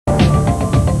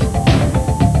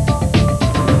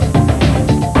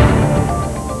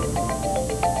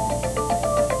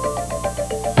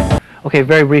Okay,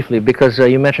 very briefly, because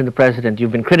you mentioned the president.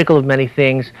 You've been critical of many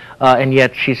things, and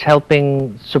yet she's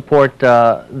helping support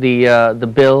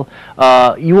the bill.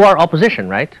 You are opposition,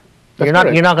 right? That's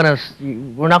correct. You're not gonna.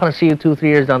 We're not gonna see you 2, 3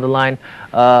 years down the line.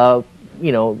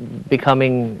 You know,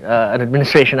 becoming an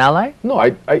administration ally? No,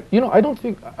 I don't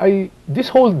think this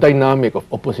whole dynamic of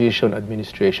opposition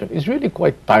administration is really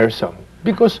quite tiresome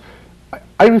because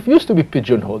I refuse to be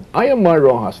pigeonholed. I am Mar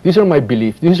Roxas. These are my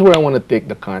beliefs. This is where I want to take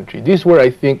the country. This is where I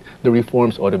think the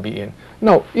reforms ought to be in.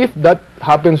 Now, if that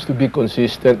happens to be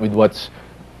consistent with what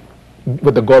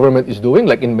the government is doing,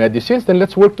 like in medicines, then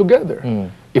let's work together.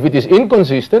 If it is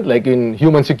inconsistent, like in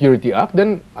Human Security Act,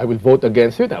 then I will vote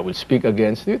against it, I will speak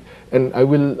against it, and I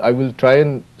will try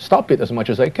and stop it as much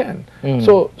as I can.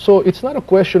 So it's not a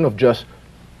question of just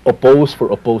oppose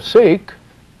for oppose's sake.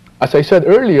 As I said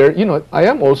earlier, you know, I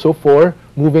am also for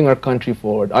moving our country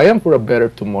forward. I am for a better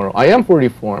tomorrow. I am for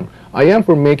reform. I am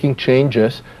for making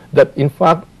changes that, in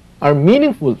fact, are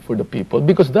meaningful for the people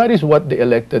because that is what they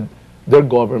elected their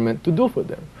government to do for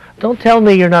them. Don't tell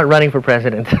me you're not running for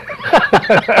president.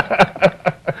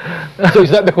 So is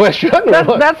that the question?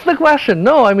 That's the question.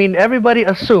 No, I mean, everybody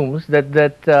assumes that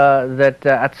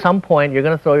at some point you're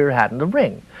going to throw your hat in the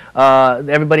ring.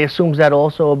 Everybody assumes that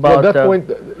also about that point,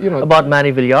 you know, about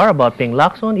Manny Villar, about Ping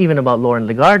Lacson, even about Lauren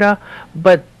Legarda.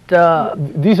 But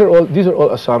these are all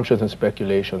assumptions and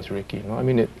speculations, Ricky. You know? I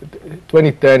mean,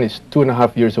 2010 is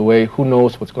 2.5 years away. Who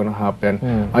knows what's going to happen?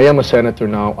 I am a senator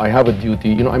now. I have a duty.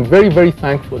 You know, I'm very, very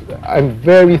thankful. I'm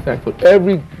very thankful.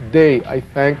 Every day I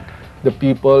thank the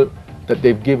people that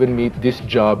they've given me this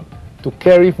job to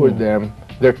carry for them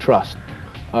their trust.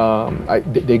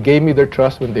 They gave me their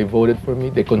trust when they voted for me.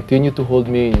 They continue to hold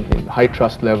me in high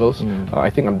trust levels. I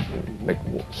think I'm like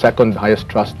second highest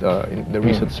trust in the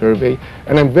recent survey,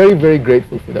 and I'm very, very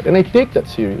grateful for that. And I take that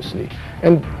seriously.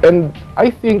 And I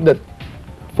think that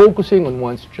focusing on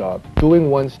one's job,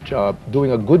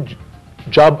 doing a good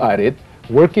job at it,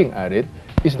 working at it,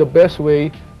 is the best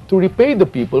way to repay the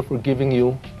people for giving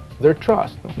you their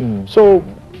trust. So,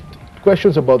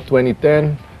 questions about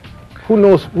 2010. Who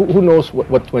knows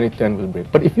what 2010 will bring?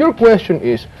 But if your question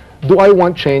is, do I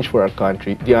want change for our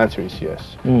country? The answer is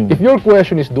yes. If your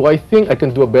question is, do I think I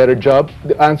can do a better job?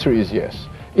 The answer is yes.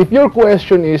 If your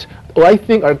question is, do I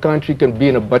think our country can be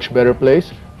in a much better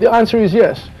place? The answer is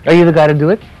yes. Are you the guy to do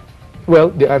it? Well,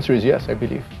 the answer is yes, I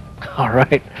believe. All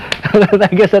right. I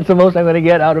guess that's the most I'm going to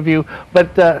get out of you.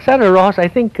 But Senator Ross, I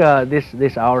think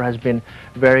this hour has been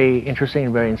very interesting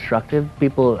and very instructive.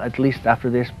 People, at least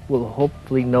after this, will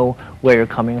hopefully know where you're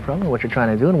coming from and what you're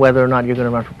trying to do and whether or not you're going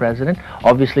to run for president.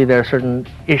 Obviously, there are certain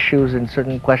issues and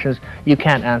certain questions you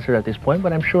can't answer at this point,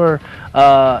 but I'm sure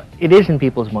it is in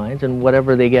people's minds, and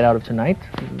whatever they get out of tonight,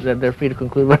 they're free to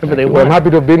conclude whatever they want. Well, I'm happy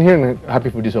to have been here and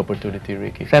happy for this opportunity,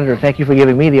 Ricky. Senator, thank you for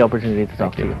giving me the opportunity to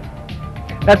talk to you.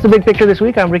 That's The Big Picture this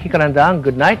week. I'm Ricky Carandang.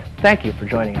 Good night. Thank you for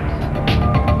joining us.